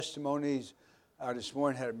Testimonies this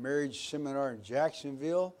morning. Had a marriage seminar in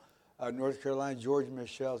Jacksonville, North Carolina. George and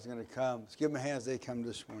Michelle is going to come. Let's give them a hand as they come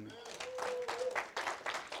this morning.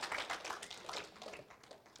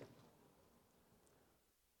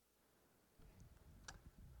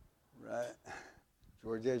 Right.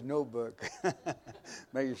 George has notebook.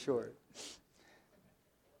 Make it short.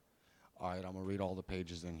 All right, I'm going to read all the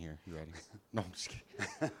pages in here. You ready? No, I'm just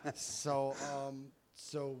kidding. So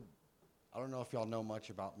I don't know if y'all know much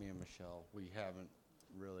about me and Michelle. We haven't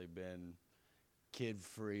really been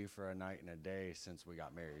kid-free for a night and a day since we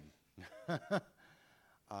got married.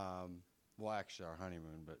 Well, actually, our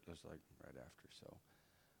honeymoon, but it was like right after.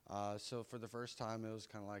 So for the first time, it was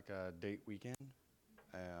kind of like a date weekend,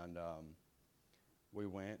 and we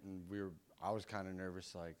went, and I was kind of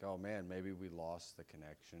nervous, like, oh man, maybe we lost the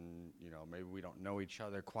connection. You know, maybe we don't know each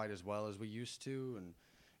other quite as well as we used to, and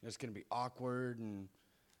it's going to be awkward. And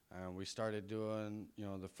we started doing,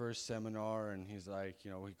 the first seminar, and he's like,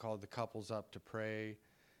 he called the couples up to pray,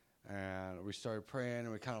 and we started praying,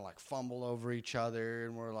 and we kind of like fumble over each other,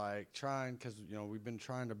 and we're like trying, because, we've been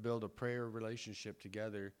trying to build a prayer relationship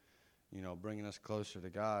together, bringing us closer to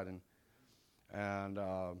God. And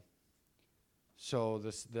so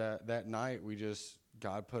that night,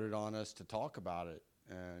 God put it on us to talk about it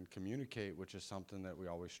and communicate, which is something that we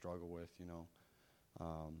always struggle with,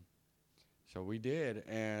 So we did,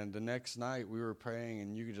 and the next night we were praying,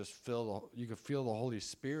 and you could just feel the Holy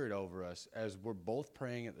Spirit over us as we're both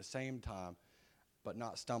praying at the same time, but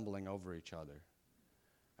not stumbling over each other.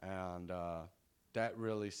 And that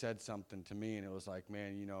really said something to me, and it was like,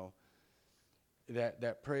 man,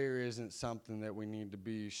 that prayer isn't something that we need to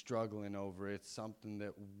be struggling over. It's something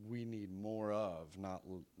that we need more of, not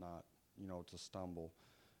to stumble.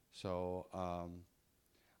 So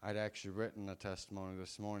I'd actually written a testimony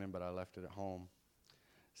this morning, but I left it at home.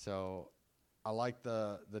 So I like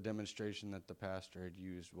the demonstration that the pastor had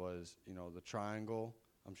used was, the triangle.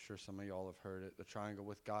 I'm sure some of y'all have heard it. The triangle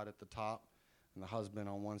with God at the top and the husband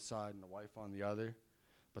on one side and the wife on the other.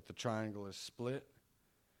 But the triangle is split.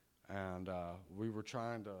 And we were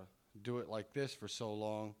trying to do it like this for so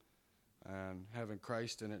long, and having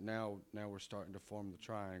Christ in it now we're starting to form the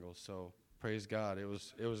triangle. So praise God. It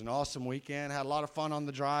was an awesome weekend. Had a lot of fun on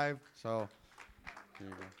the drive. So here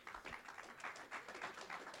you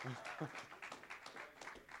go.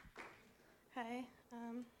 Hi,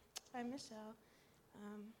 I'm Michelle.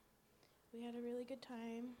 We had a really good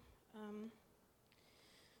time.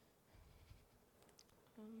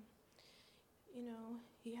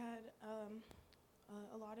 He had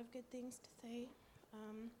a lot of good things to say,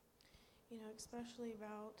 especially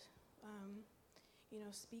about,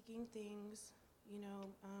 speaking things,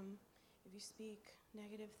 if you speak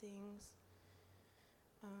negative things,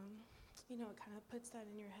 it kind of puts that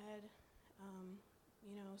in your head,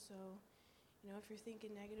 so, if you're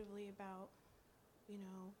thinking negatively about,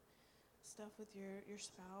 stuff with your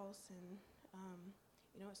spouse and,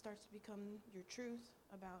 it starts to become your truth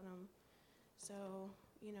about them. So,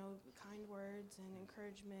 kind words and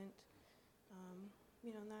encouragement,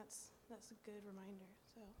 that's a good reminder.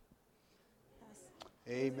 So,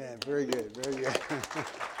 amen. Very good. Very good.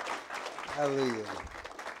 Hallelujah.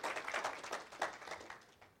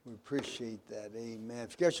 We appreciate that. Amen.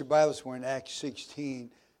 If you got your Bibles, we're in Acts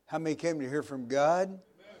 16. How many came to hear from God?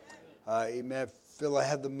 Amen. Phil, I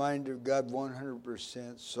have the mind of God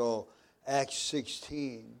 100%. So, Acts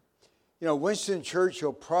 16. Winston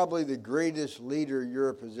Churchill, probably the greatest leader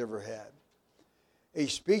Europe has ever had. He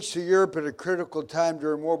speaks to Europe at a critical time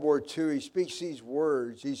during World War II. He speaks these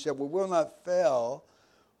words. He said, "We will not fail.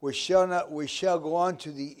 We shall go on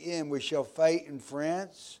to the end. We shall fight in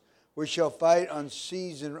France. We shall fight on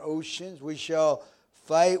seas and oceans. We shall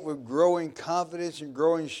fight with growing confidence and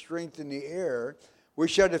growing strength in the air. We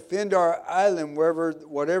shall defend our island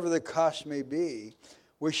whatever the cost may be.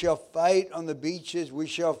 We shall fight on the beaches. We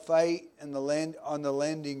shall fight on the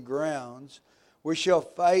landing grounds. We shall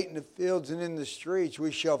fight in the fields and in the streets.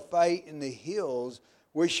 We shall fight in the hills.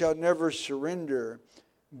 We shall never surrender.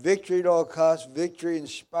 Victory at all costs, victory in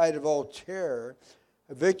spite of all terror.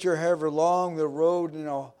 A victory, however long the road and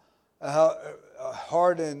how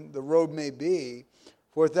hard and the road may be.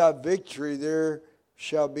 For without victory, there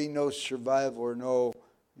shall be no survival or no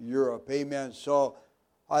Europe." Amen. So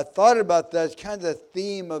I thought about that as kind of the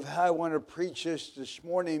theme of how I want to preach this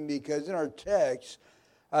morning, because in our text,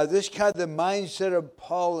 this kind of the mindset of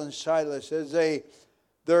Paul and Silas as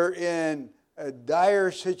they're in a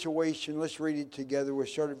dire situation. Let's read it together. We'll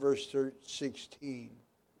start at verse 16.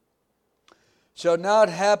 "So now it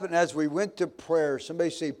happened as we went to prayer."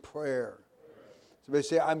 Somebody say prayer. Somebody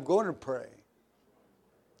say, "I'm going to pray."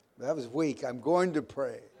 That was weak. I'm going to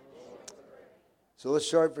pray. So let's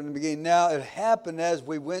start from the beginning. Now it happened as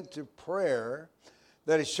we went to prayer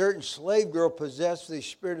that a certain slave girl possessed with the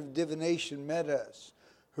spirit of divination met us,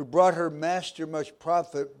 who brought her master much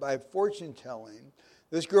profit by fortune telling.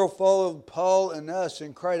 This girl followed Paul and us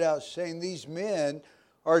and cried out, saying, These men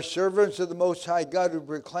are servants of the Most High God who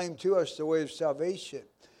proclaim to us the way of salvation.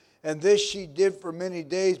 And this she did for many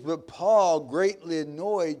days. But Paul, greatly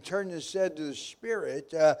annoyed, turned and said to the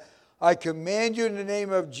spirit, I command you in the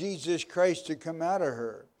name of Jesus Christ to come out of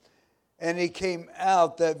her. And he came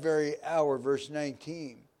out that very hour. Verse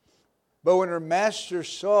 19. But when her master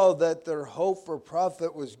saw that their hope for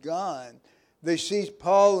profit was gone, they seized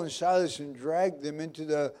Paul and Silas and dragged them into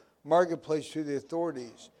the marketplace to the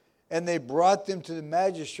authorities. And they brought them to the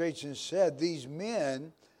magistrates and said, These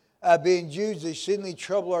men, being Jews, they suddenly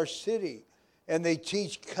trouble our city, and they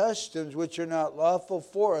teach customs which are not lawful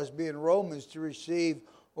for us, being Romans, to receive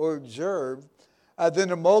or observe. Then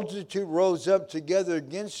the multitude rose up together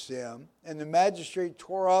against them, and the magistrate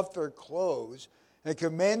tore off their clothes and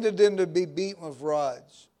commanded them to be beaten with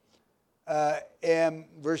rods. And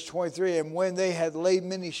verse 23, and when they had laid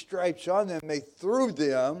many stripes on them, they threw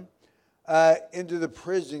them into the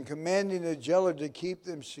prison, commanding the jailer to keep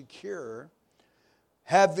them secure.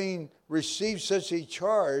 Having received such a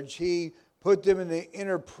charge, he put them in the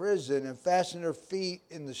inner prison and fastened their feet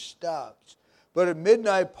in the stocks. But at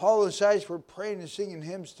midnight, Paul and Silas were praying and singing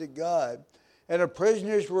hymns to God, and the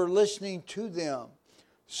prisoners were listening to them.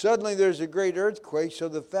 Suddenly there's a great earthquake, so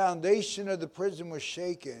the foundation of the prison was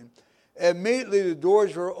shaken. Immediately the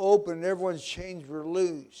doors were opened, and everyone's chains were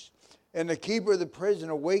loose. And the keeper of the prison,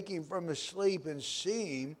 awaking from his sleep and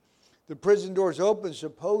seeing the prison doors open,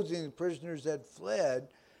 supposing the prisoners had fled,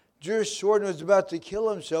 drew his sword and was about to kill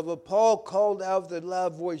himself. But Paul called out with a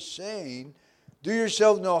loud voice, saying, Do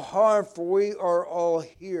yourself no harm, for we are all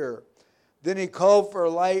here. Then he called for a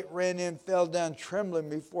light, ran in, fell down trembling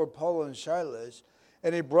before Paul and Silas.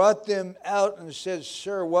 And he brought them out and said,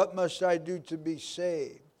 Sir, what must I do to be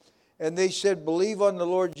saved? And they said, Believe on the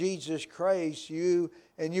Lord Jesus Christ, you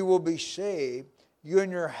will be saved, you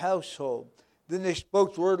and your household. Then they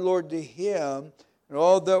spoke the word of the Lord to him and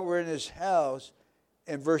all that were in his house.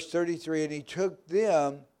 And verse 33, and he took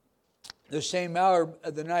them the same hour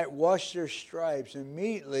of the night, washed their stripes.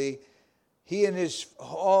 Immediately he and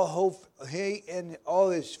all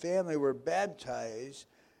his family were baptized.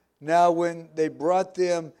 Now when they brought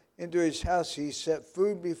them into his house, he set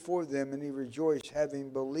food before them, and he rejoiced,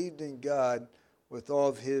 having believed in God with all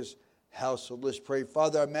of his household. Let's pray.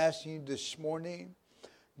 Father, I'm asking you this morning,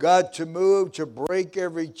 God, to move, to break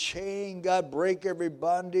every chain. God, break every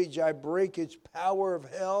bondage. I break its power of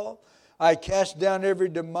hell. I cast down every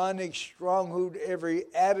demonic stronghold, every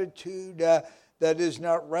attitude that is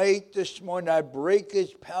not right this morning. I break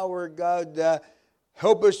its power, God.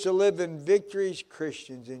 Help us to live in victory as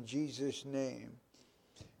Christians in Jesus' name.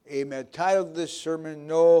 Amen. Title of this sermon,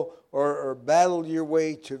 Know or Battle Your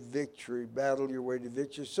Way to Victory. Battle Your Way to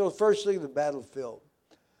Victory. So firstly, the battlefield.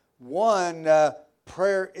 One,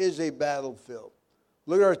 prayer is a battlefield.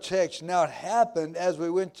 Look at our text. Now it happened as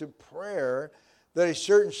we went to prayer that a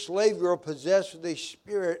certain slave girl possessed with a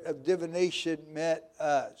spirit of divination met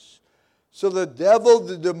us. So the devil,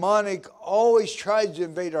 the demonic, always tries to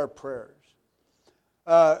invade our prayers.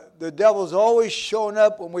 The devil's always showing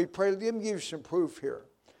up when we pray. Let me give you some proof here.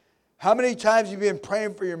 How many times have you been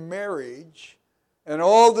praying for your marriage, and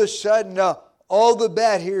all of a sudden, all the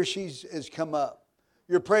bad he or she has come up?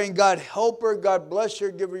 You're praying, God help her, God bless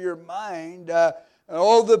her, give her your mind, and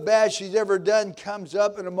all the bad she's ever done comes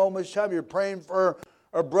up in a moment's time. You're praying for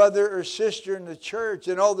a brother or sister in the church,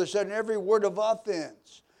 and all of a sudden, every word of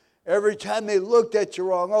offense, every time they looked at you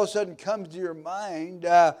wrong, all of a sudden comes to your mind.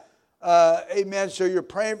 Amen. So you're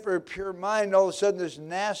praying for a pure mind, all of a sudden this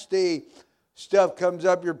nasty stuff comes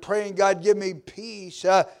up. You're praying, God, give me peace.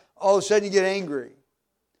 All of a sudden you get angry.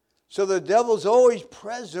 So the devil's always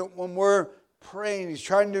present when we're praying. He's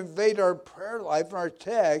trying to invade our prayer life. In our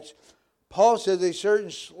text, Paul says a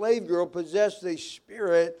certain slave girl possessed a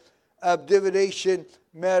spirit of divination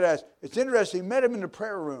met us. It's interesting. He met him in the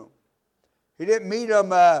prayer room. He didn't meet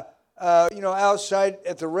him outside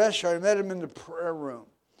at the restaurant. He met him in the prayer room.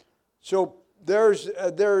 So they're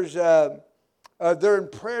in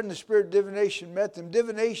prayer, and the spirit of divination met them.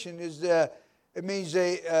 Divination is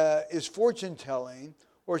fortune telling,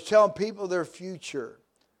 or telling people their future.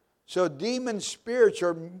 So demon spirits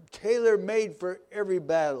are tailor-made for every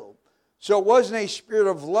battle. So it wasn't a spirit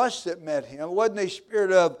of lust that met him. It wasn't a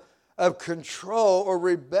spirit of control or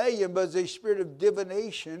rebellion, but it was a spirit of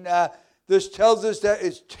divination. This tells us that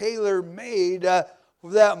it's tailor-made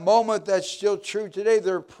for that moment. That's still true today.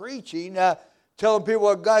 They're preaching telling people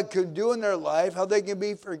what God can do in their life, how they can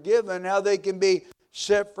be forgiven, how they can be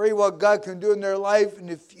set free, what God can do in their life in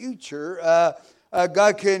the future.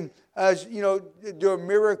 God can, do a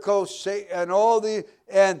miracle,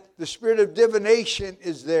 and the spirit of divination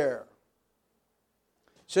is there.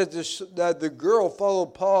 Said that the girl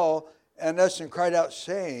followed Paul and us and cried out,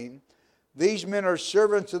 saying, "These men are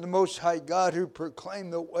servants of the Most High God who proclaim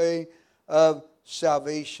the way of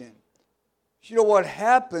salvation." You know what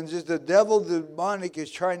happens is the devil, the demonic,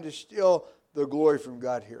 is trying to steal the glory from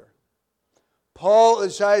God here. Paul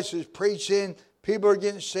and Silas is preaching. People are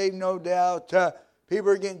getting saved, no doubt.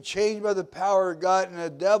 People are getting changed by the power of God, and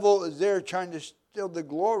the devil is there trying to steal the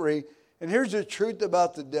glory. And here's the truth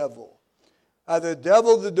about the devil. The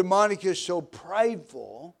devil, the demonic, is so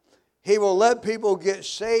prideful, he will let people get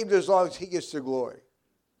saved as long as he gets the glory.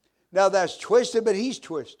 Now that's twisted, but he's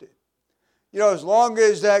twisted. As long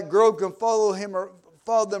as that girl can follow him or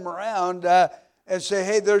follow them around and say,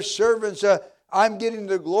 "Hey, they're servants. I'm getting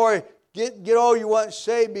the glory. Get all you want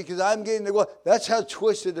saved because I'm getting the glory." That's how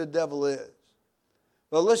twisted the devil is.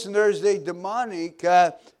 But listen, there's a demonic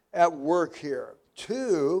at work here.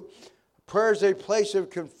 2, prayer is a place of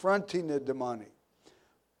confronting the demonic.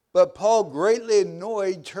 But Paul, greatly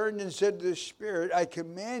annoyed, turned and said to the spirit, "I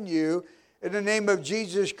command you in the name of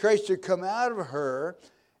Jesus Christ to come out of her."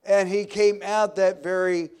 And he came out that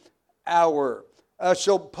very hour.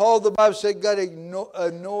 So Paul, the Bible said, got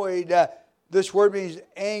annoyed. This word means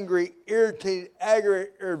angry, irritated,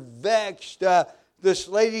 aggravated, or vexed. This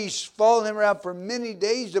lady's following him around for many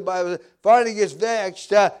days, the Bible said. Finally gets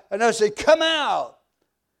vexed. And I say, "Come out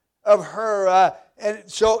of her."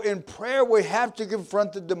 And so in prayer, we have to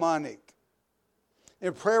confront the demonic.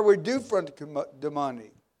 In prayer, we do confront the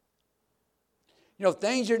demonic.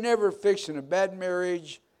 Things are never fixed in a bad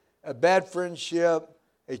marriage, a bad friendship,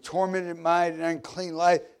 a tormented mind, an unclean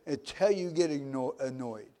life, until you get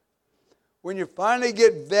annoyed. When you finally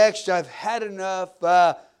get vexed, "I've had enough,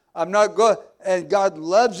 I'm not good," and God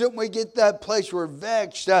loves it when we get that place where we're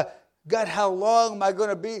vexed. "God, how long am I going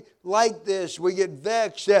to be like this?" We get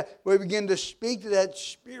vexed. We begin to speak to that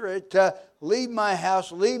spirit, "Leave my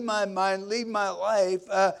house, leave my mind, leave my life,"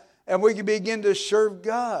 and we can begin to serve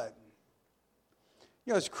God.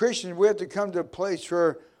 As Christians, we have to come to a place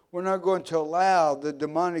where we're not going to allow the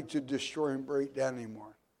demonic to destroy and break down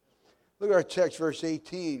anymore. Look at our text, verse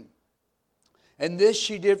 18. "And this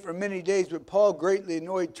she did for many days, but Paul, greatly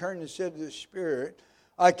annoyed, turned and said to the spirit,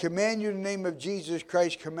 'I command you in the name of Jesus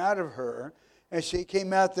Christ, come out of her.' And she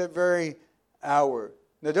came out that very hour."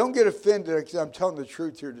 Now don't get offended because I'm telling the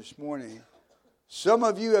truth here this morning. Some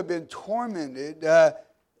of you have been tormented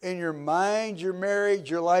in your mind, your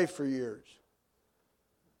marriage, your life for years.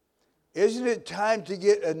 Isn't it time to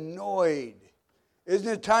get annoyed? Isn't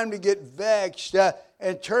it time to get vexed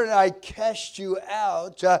and turn? "I cast you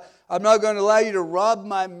out. I'm not going to allow you to rob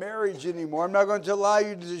my marriage anymore. I'm not going to allow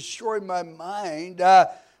you to destroy my mind,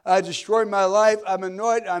 destroy my life. I'm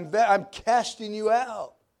annoyed. I'm casting you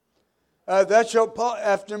out." That's what Paul,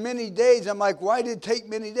 after many days, I'm like, why did it take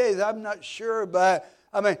many days? I'm not sure, but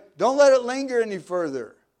don't let it linger any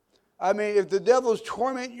further. If the devil's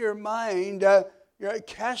tormenting your mind,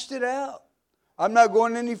 cast it out. I'm not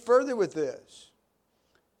going any further with this.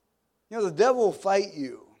 The devil will fight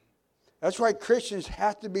you. That's why Christians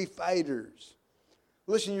have to be fighters.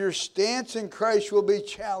 Listen, your stance in Christ will be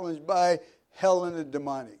challenged by hell and the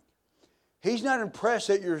demonic. He's not impressed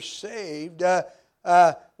that you're saved.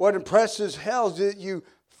 What impresses hell is that you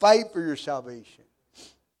fight for your salvation.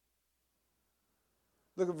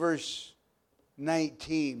 Look at verse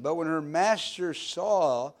 19. "But when her master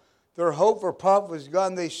saw their hope for profit was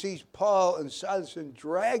gone, they seized Paul and Silas and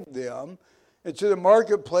dragged them into the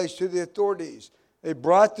marketplace to the authorities. They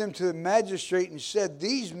brought them to the magistrate and said,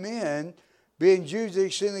 'These men, being Jews, they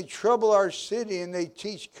exceedingly trouble our city, and they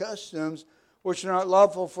teach customs which are not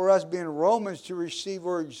lawful for us, being Romans, to receive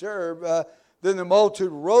or observe.' Then the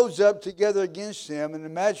multitude rose up together against them, and the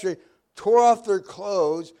magistrate tore off their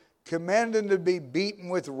clothes, commanded them to be beaten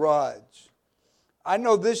with rods." I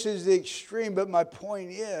know this is the extreme, but my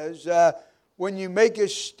point is, when you make a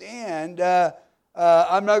stand,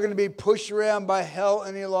 I'm not going to be pushed around by hell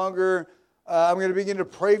any longer. I'm going to begin to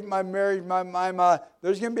pray for my marriage, my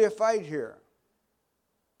there's going to be a fight here.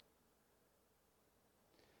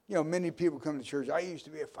 Many people come to church. "I used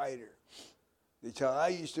to be a fighter." They tell, I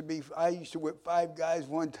used to whip 5 guys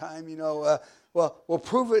one time, well,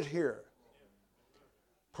 prove it here.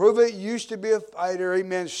 Prove it. You used to be a fighter.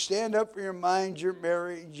 Amen. Stand up for your mind, your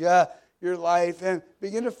marriage, your life, and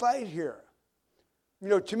begin to fight here.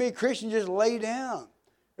 To me, Christians just lay down.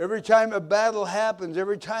 Every time a battle happens,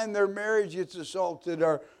 every time their marriage gets assaulted,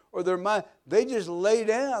 or or their mind. They just lay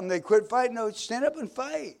down. They quit fighting. No, stand up and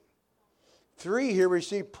fight. 3 here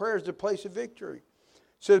receive prayer as the place of victory. It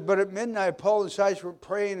says, but at midnight, Paul and Silas were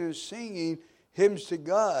praying and singing hymns to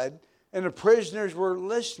God, and the prisoners were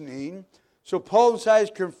listening. So Paul and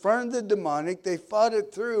Silas confirmed the demonic. They fought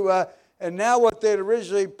it through, and now what they had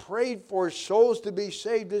originally prayed for, souls to be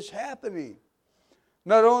saved, is happening.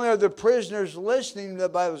 Not only are the prisoners listening, the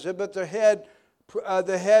Bible said, but the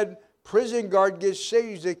head prison guard gets saved.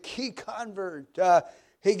 He's a key convert.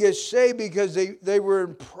 He gets saved because they were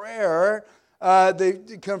in prayer. They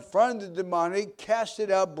confronted the demonic, cast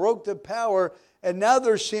it out, broke the power, and now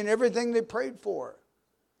they're seeing everything they prayed for.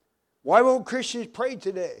 Why won't Christians pray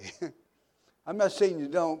today? I'm not saying you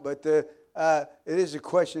don't, but it is a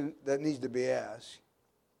question that needs to be asked,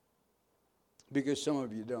 because some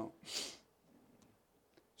of you don't.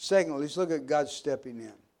 Secondly, let's look at God stepping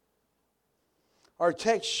in. Our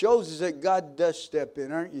text shows us that God does step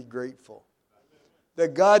in. Aren't you grateful?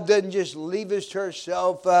 That God doesn't just leave us to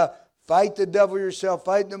ourselves. Fight the devil yourself.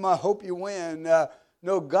 Fight them. I hope you win.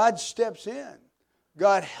 No, God steps in.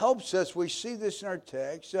 God helps us. We see this in our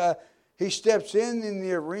text. He steps in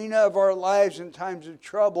the arena of our lives in times of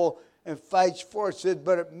trouble and fights for us. It said,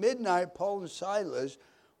 but at midnight, Paul and Silas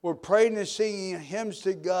were praying and singing hymns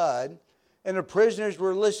to God, and the prisoners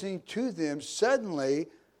were listening to them. Suddenly,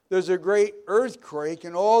 there's a great earthquake,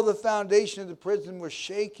 and all the foundation of the prison was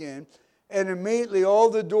shaken, and immediately all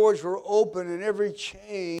the doors were open, and every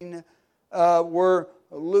chain were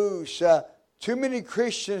loose. Too many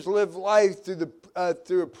Christians live life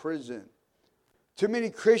through a prison. Too many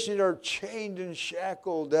Christians are chained and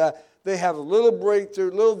shackled. They have a little breakthrough,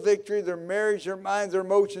 little victory. Their marriage, their minds, their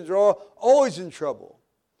emotions are all always in trouble.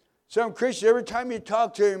 Some Christians, every time you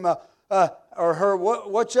talk to him or her,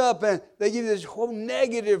 what's up? And they give you this whole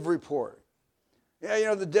negative report.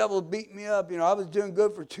 Yeah, the devil beat me up. I was doing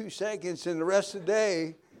good for 2 seconds, and the rest of the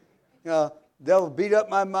day, the devil beat up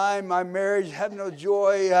my mind, my marriage, have no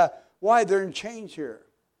joy. Why? They're in chains here.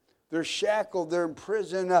 They're shackled. They're in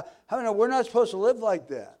prison. We're not supposed to live like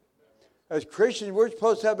that. As Christians, we're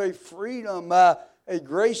supposed to have a freedom, a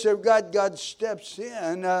grace of God. God steps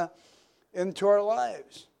in into our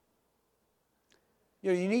lives.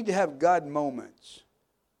 You need to have God moments.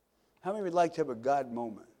 How many would like to have a God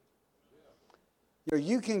moment?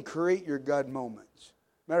 You can create your God moments.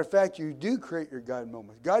 Matter of fact, you do create your God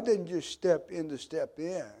moments. God doesn't just step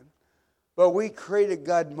in, but we create a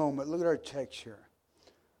God moment. Look at our text here.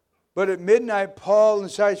 But at midnight, Paul and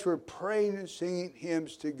Silas were praying and singing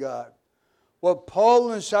hymns to God. What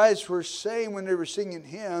Paul and Silas were saying when they were singing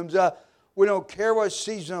hymns, we don't care what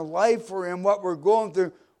season of life we're in, what we're going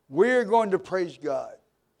through, we're going to praise God.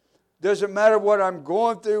 Doesn't matter what I'm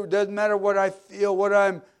going through, doesn't matter what I feel, what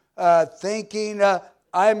I'm thinking,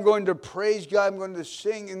 I'm going to praise God, I'm going to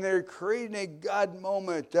sing, and they're creating a God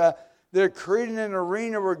moment. They're creating an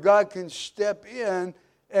arena where God can step in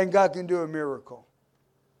and God can do a miracle.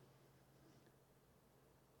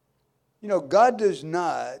 God does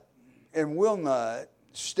not and will not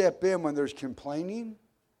step in when there's complaining,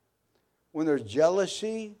 when there's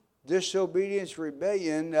jealousy, disobedience,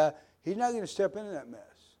 rebellion. He's not going to step into that mess.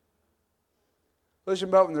 Listen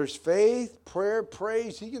about when there's faith, prayer,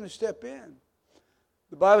 praise, he's going to step in.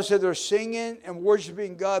 The Bible said they're singing and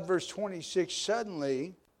worshiping God, verse 26.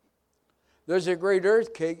 Suddenly, there's a great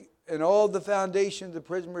earthquake, and all the foundations of the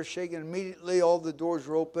prison were shaken. Immediately, all the doors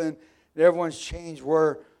were open, and everyone's chains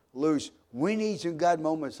were loose. We need some God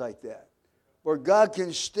moments like that, where God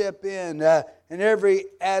can step in every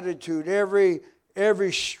attitude,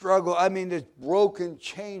 every struggle. It's broken,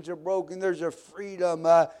 chains are broken. There's a freedom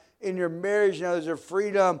in your marriage now. There's a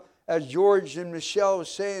freedom, as George and Michelle was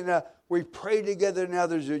saying. We pray together now.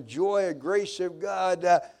 There's a joy, a grace of God.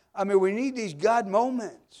 We need these God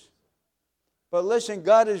moments. But listen,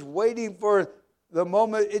 God is waiting for the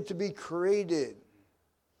moment it to be created.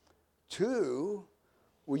 2,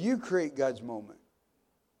 will you create God's moment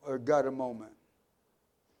or God a moment?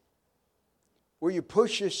 Where you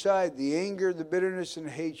push aside the anger, the bitterness, and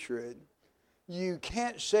hatred. You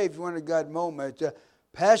can't say if you want a God moment,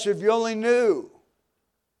 Pastor, if you only knew.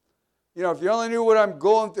 If you only knew what I'm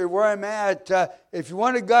going through, where I'm at. If you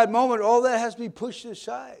want a God moment, all that has to be pushed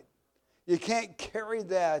aside. You can't carry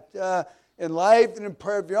that in life and in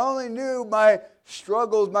prayer. If you only knew my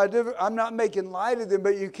struggles, I'm not making light of them,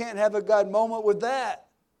 but you can't have a God moment with that.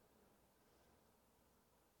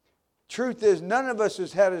 Truth is, none of us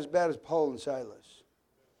has had as bad as Paul and Silas.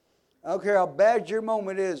 I don't care how bad your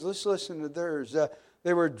moment is. Let's listen to theirs.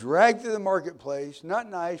 They were dragged through the marketplace, not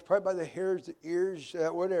nice, probably by the hairs, the ears,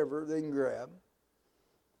 whatever they can grab.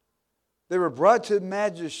 They were brought to the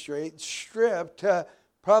magistrate, stripped,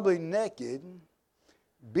 probably naked,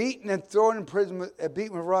 beaten and thrown in prison,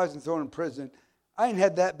 beaten with rods and thrown in prison. I ain't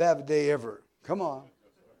had that bad of a day ever. Come on.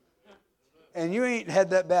 And you ain't had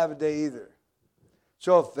that bad of a day either.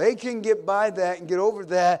 So if they can get by that and get over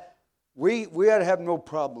that, we ought to have no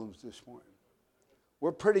problems this morning.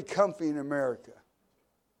 We're pretty comfy in America.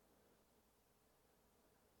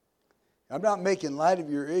 I'm not making light of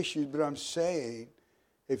your issues, but I'm saying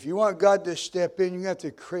if you want God to step in, you have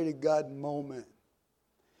to create a God moment.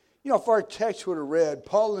 You know, if our text would have read,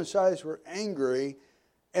 Paul and Silas were angry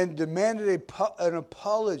and demanded an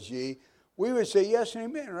apology, we would say yes and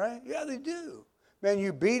amen, right? Yeah, they do. Man,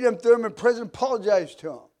 you beat them, threw them in prison, apologize to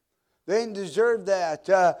them. They didn't deserve that.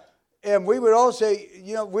 And we would all say,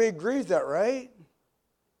 you know, we agree with that, right?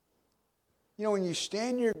 You know, when you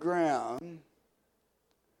stand your ground,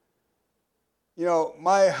 you know,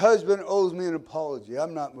 my husband owes me an apology.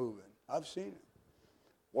 I'm not moving. I've seen it.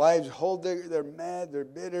 Wives hold they're mad, they're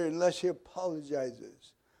bitter, unless he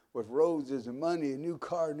apologizes with roses and money, a new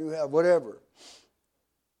car, a new house, whatever.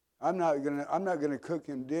 I'm not gonna cook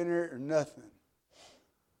him dinner or nothing.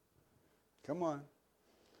 Come on.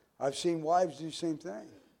 I've seen wives do the same thing.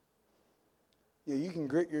 Yeah, you can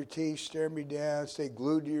grit your teeth, stare me down, stay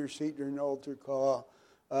glued to your seat during the altar call.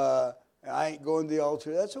 I ain't going to the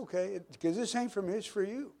altar. That's okay, because this ain't for me, it's for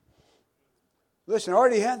you. Listen, I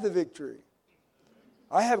already had the victory.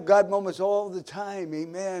 I have God moments all the time,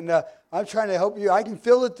 amen. I'm trying to help you. I can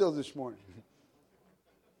feel it though this morning.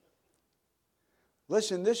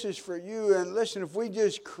 Listen, this is for you. And listen, if we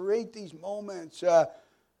just create these moments,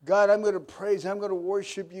 God, I'm going to praise, I'm going to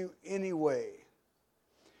worship you anyway.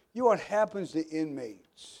 You know what happens to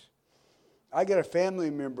inmates? I got a family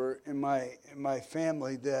member in my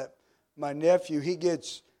family that my nephew,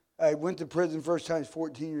 I went to prison first time, he's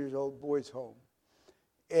 14 years old, boy's home.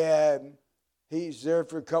 And he's there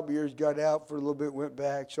for a couple years, got out for a little bit, went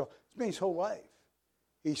back. So it's been his whole life.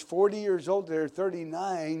 He's 40 years old there,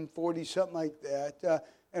 39, 40, something like that.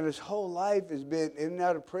 And his whole life has been in and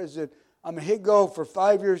out of prison. I mean, he'd go for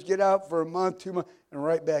 5 years, get out for a month, 2 months, and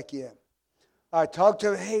right back in. I talked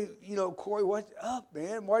to him, hey, you know, Corey, what's up,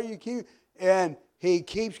 man? Why are you keeping? And he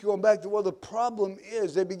keeps going back to, well, the problem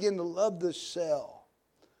is they begin to love the cell.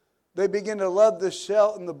 They begin to love the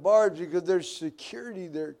cell and the bars because there's security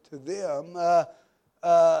there to them.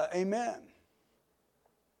 Amen.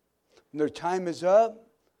 When their time is up,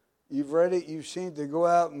 you've read it, you've seen it, they go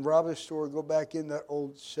out and rob a store, go back in that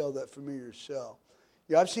old cell, that familiar cell.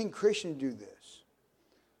 Yeah, I've seen Christians do this.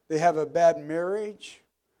 They have a bad marriage.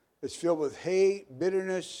 It's filled with hate,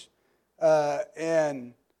 bitterness,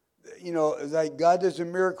 and, you know, like God does a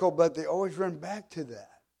miracle, but they always run back to that.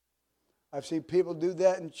 I've seen people do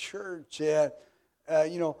that in church. And,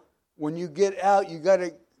 you know, when you get out, you got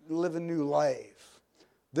to live a new life.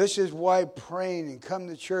 This is why praying and coming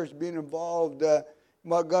to church, being involved in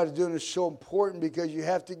what God is doing is so important, because you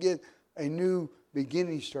have to get a new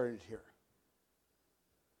beginning started here.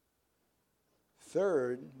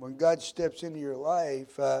 Third, when God steps into your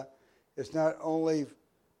life, it's not only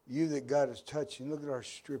you that God is touching. Look at our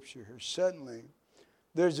scripture here. Suddenly,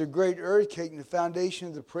 there's a great earthquake, and the foundation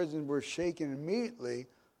of the prison were shaken immediately.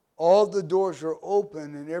 All the doors were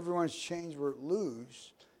open, and everyone's chains were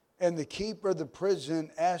loose. And the keeper of the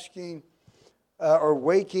prison,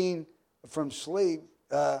 waking from sleep,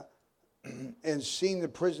 and seeing the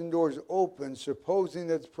prison doors open, supposing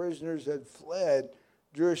that the prisoners had fled,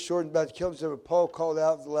 drew a sword and about to kill himself. But Paul called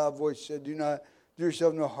out with a loud voice, said, do not do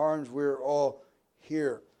yourself no harms. We're all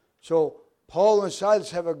here. So Paul and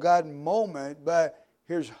Silas have a God moment, but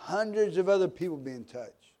here's hundreds of other people being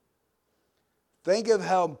touched. Think of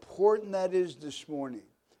how important that is this morning,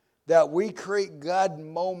 that we create God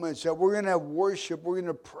moments, that we're going to have worship, we're going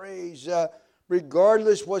to praise,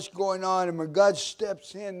 regardless what's going on. And when God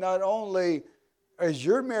steps in, not only is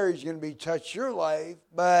your marriage going to be touched, your life,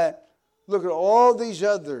 but look at all these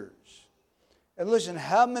others. And listen,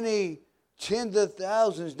 how many tens of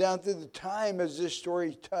thousands down through the time has this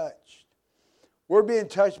story touched? We're being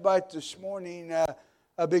touched by it this morning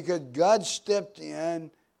because God stepped in,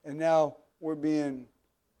 and now we're being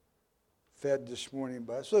fed this morning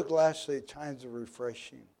by us. Look lastly at times of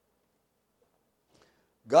refreshing.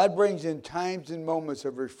 God brings in times and moments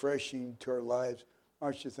of refreshing to our lives.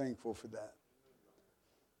 Aren't you thankful for that?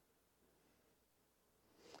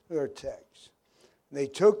 Look at our text. They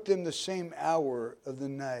took them the same hour of the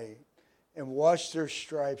night and washed their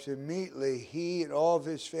stripes. Immediately he and all of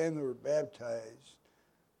his family were baptized.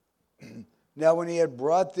 Now when he had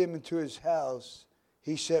brought them into his house,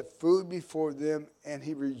 he set food before them, and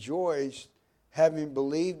he rejoiced, having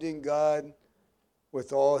believed in God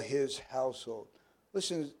with all his household.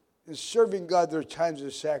 Listen, in serving God, there are times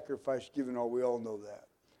of sacrifice given. All we all know that.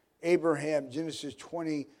 Abraham, Genesis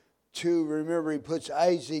 22, remember he puts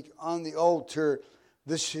Isaac on the altar.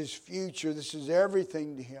 This is his future. This is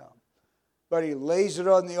everything to him. But he lays it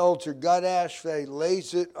on the altar. God asks for that. He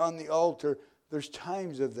lays it on the altar. There's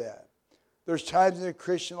times of that. There's times in the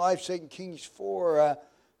Christian life, 2 Kings 4,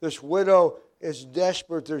 this widow is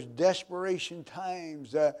desperate. There's desperation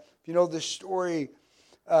times. If you know this story,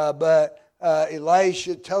 but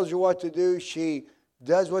Elisha tells her what to do. She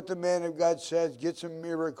does what the man of God says, gets a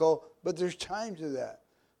miracle. But there's times of that.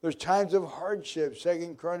 There's times of hardship.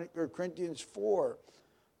 2 Corinthians 4.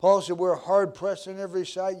 Paul said, we're hard pressed on every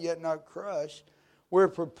side, yet not crushed. We're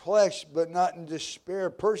perplexed, but not in despair.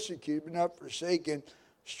 Persecuted, but not forsaken.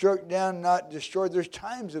 Struck down, not destroyed. There's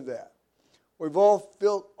times of that. We've all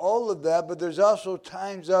felt all of that, but there's also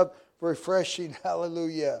times of refreshing.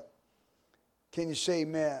 Hallelujah. Can you say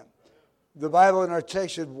amen? The Bible in our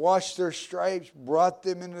text said, washed their stripes, brought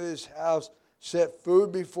them into his house, set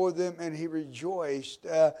food before them, and he rejoiced.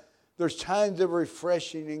 There's times of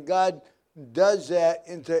refreshing, and God does that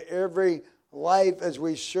into every life as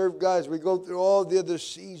we serve God, as we go through all the other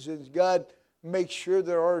seasons. God makes sure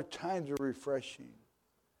there are times of refreshing.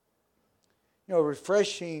 You know,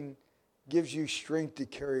 refreshing gives you strength to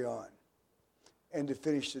carry on and to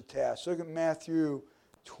finish the task. Look at Matthew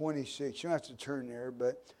 26. You don't have to turn there,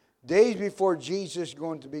 but days before Jesus is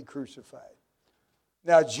going to be crucified.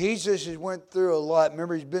 Now, Jesus has went through a lot.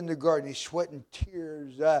 Remember, he's been in the garden. He's sweating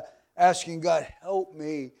tears, asking God, help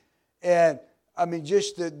me. And, I mean,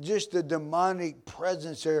 just the demonic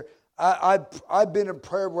presence there. I've been in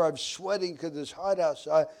prayer where I'm sweating because it's hot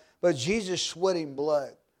outside, but Jesus sweating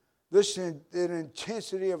blood. Listen, the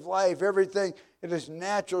intensity of life, everything it is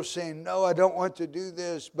natural saying, no, I don't want to do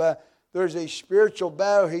this. But there's a spiritual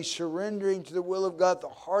battle. He's surrendering to the will of God, the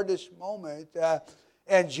hardest moment.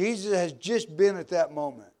 And Jesus has just been at that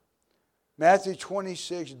moment. Matthew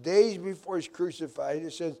 26, days before he's crucified,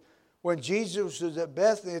 it says, when Jesus was at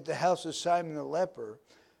Bethany at the house of Simon the leper,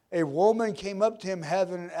 a woman came up to him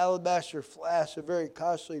having an alabaster flask, a very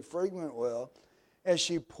costly fragrant oil, and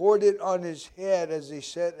she poured it on his head as he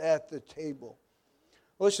sat at the table.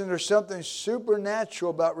 Listen, there's something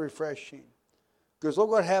supernatural about refreshing. Because look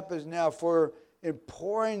what happens now. For in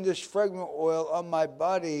pouring this fragrant oil on my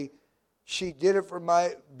body, she did it for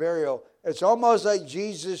my burial. It's almost like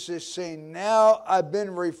Jesus is saying, now I've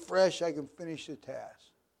been refreshed, I can finish the task.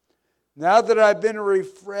 Now that I've been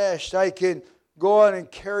refreshed, I can go on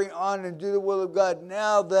and carry on and do the will of God.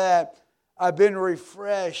 Now that I've been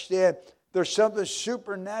refreshed, and there's something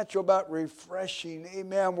supernatural about refreshing,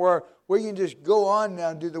 amen, where we can just go on now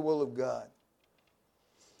and do the will of God.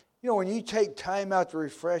 You know, when you take time out to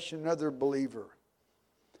refresh another believer,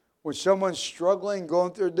 when someone's struggling,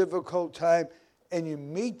 going through a difficult time, and you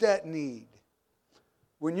meet that need,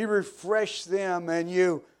 when you refresh them and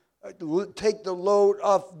you take the load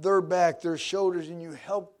off their back, their shoulders, and you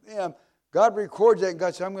help them, God records that, and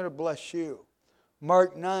God says, I'm going to bless you.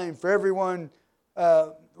 Mark 9, for everyone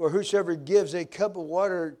or whosoever gives a cup of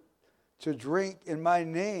water to drink in my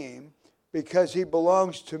name, because he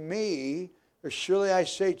belongs to me, surely I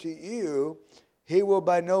say to you, he will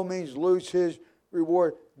by no means lose his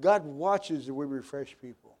reward. God watches as we refresh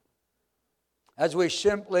people. As we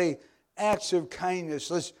simply, acts of kindness,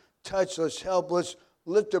 let's touch, let's help, let's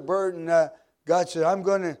lift a burden. God said, I'm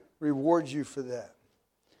going to reward you for that.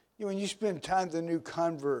 You know, when you spend time with a new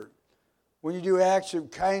convert, when you do acts of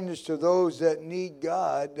kindness to those that need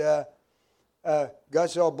God, God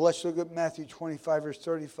said, I'll bless you. Look at Matthew 25, verse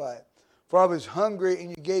 35. For I was hungry, and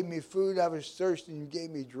you gave me food. I was thirsty, and you gave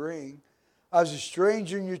me drink. I was a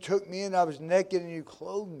stranger, and you took me in. I was naked, and you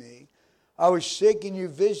clothed me. I was sick, and you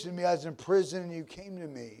visited me. I was in prison, and you came to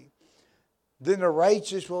me. Then the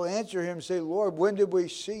righteous will answer him and say, Lord, when did we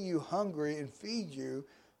see you hungry and feed you,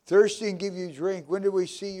 thirsty and give you drink? When did we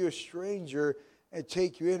see you a stranger and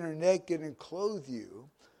take you in, or naked and clothe you?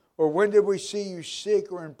 Or when did we see you sick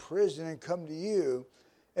or in prison and come to you?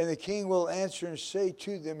 And the king will answer and say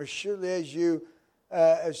to them, as surely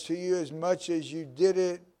as to you, as much as you did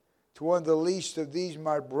it to one of the least of these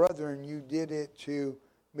my brethren, you did it to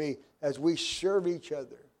me. As we serve each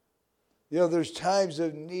other. You know, there's times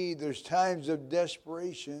of need, there's times of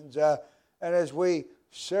desperations, and as we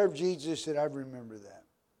serve Jesus, and I remember that.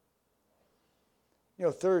 You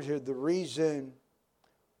know, third here, the reason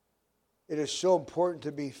it is so important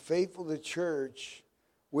to be faithful to church,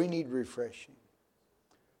 we need refreshing.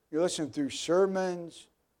 You listen through sermons,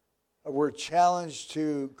 we're challenged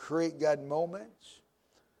to create God moments.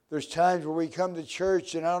 There's times where we come to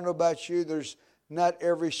church, and I don't know about you, there's not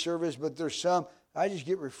every service, but there's some, I just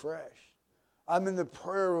get refreshed. I'm in the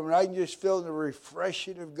prayer room and I can just feel the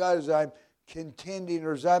refreshing of God as I'm contending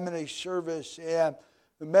or as I'm in a service and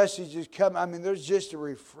the message is coming. I mean, there's just a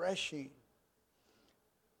refreshing.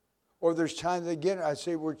 Or there's times, again, I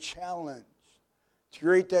say we're challenged to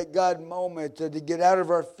create that God moment, to get out of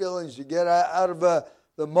our feelings, to get out of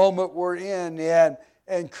the moment we're in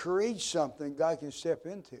and create something God can step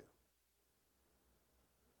into.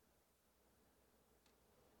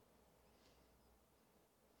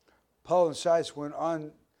 Paul and Silas went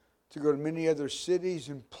on to go to many other cities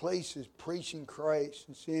and places preaching Christ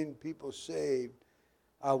and seeing people saved.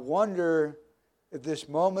 I wonder if this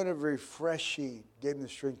moment of refreshing gave them the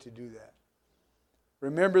strength to do that.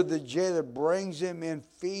 Remember the jailer brings them in,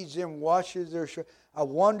 feeds them, washes their shirt. I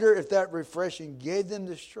wonder if that refreshing gave them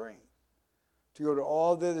the strength to go to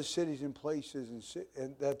all the other cities and places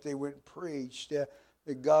and that they went and preached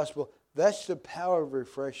the gospel. That's the power of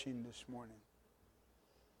refreshing this morning.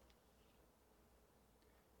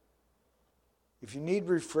 If you need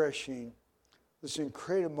refreshing, listen,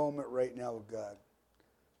 create a moment right now with God.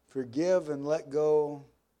 Forgive and let go.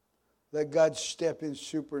 Let God step in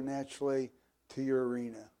supernaturally to your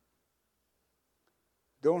arena.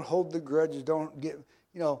 Don't hold the grudges. Don't get,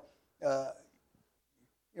 me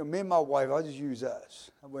and my wife, I'll just use us.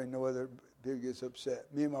 I wouldn't know whether people gets upset.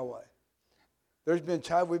 Me and my wife. There's been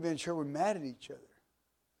times we've been sure we're mad at each other.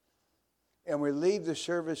 And we leave the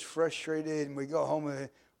service frustrated and we go home and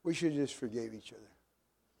we should just forgive each other.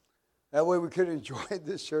 That way we could enjoy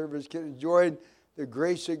the service, could enjoy the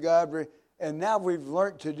grace of God. And now we've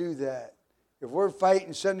learned to do that. If we're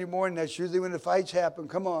fighting Sunday morning, that's usually when the fights happen.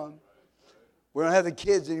 Come on. We don't have the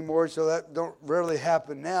kids anymore, so that don't rarely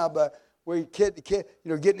happen now. But we getting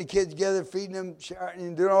the kids together, feeding them, showering,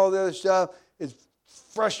 and doing all the other stuff, it's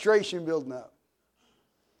frustration building up.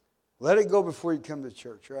 Let it go before you come to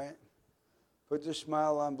church, right? Put the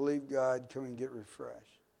smile on, believe God, come and get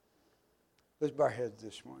refreshed. Let's bow our heads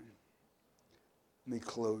this morning. Let me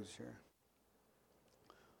close here.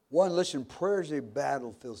 One, listen, prayer is a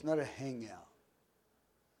battlefield. It's not a hangout.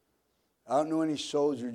 I don't know any soldier